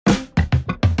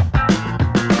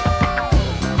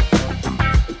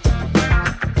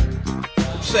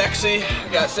sexy.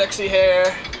 Got sexy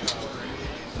hair.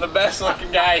 The best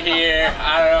looking guy here.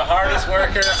 I don't know, hardest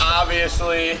worker,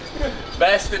 obviously.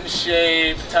 Best in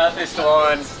shape, toughest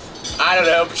one. I don't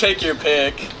know, take your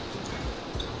pick.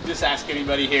 Just ask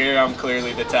anybody here, I'm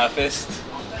clearly the toughest.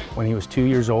 When he was 2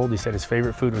 years old, he said his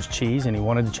favorite food was cheese and he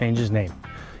wanted to change his name.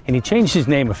 And he changed his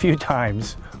name a few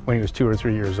times when he was 2 or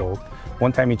 3 years old.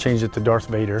 One time he changed it to Darth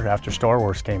Vader after Star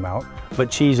Wars came out,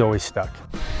 but cheese always stuck.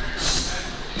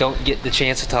 Don't get the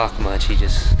chance to talk much,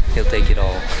 he'll take it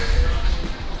all.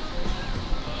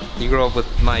 You grow up with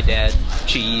my dad,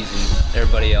 cheese, and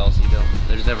everybody else,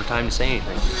 there's never time to say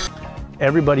anything.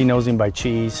 Everybody knows him by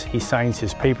Cheese. He signs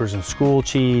his papers in school,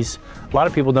 Cheese. A lot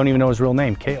of people don't even know his real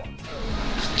name, Kale.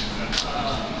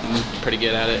 I'm pretty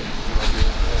good at it.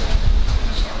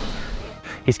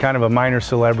 He's kind of a minor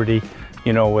celebrity,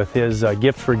 you know, with his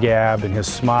gift for gab and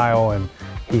his smile, and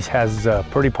he has a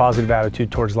pretty positive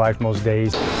attitude towards life most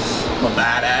days. I'm a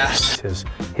badass.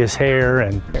 His hair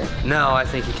and... No, I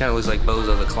think he kind of looks like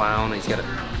Bozo the Clown. He's got it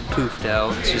poofed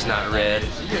out. It's just not red.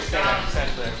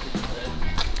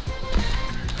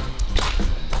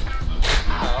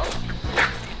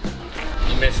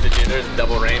 You missed it, dude. There's a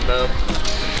double rainbow.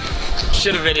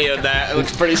 Should have videoed that. It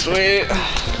looks pretty sweet.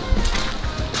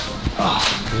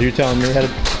 Oh. You're telling me how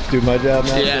to do my job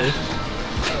now? Yeah.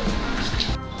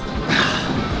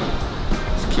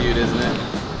 It's cute, isn't it?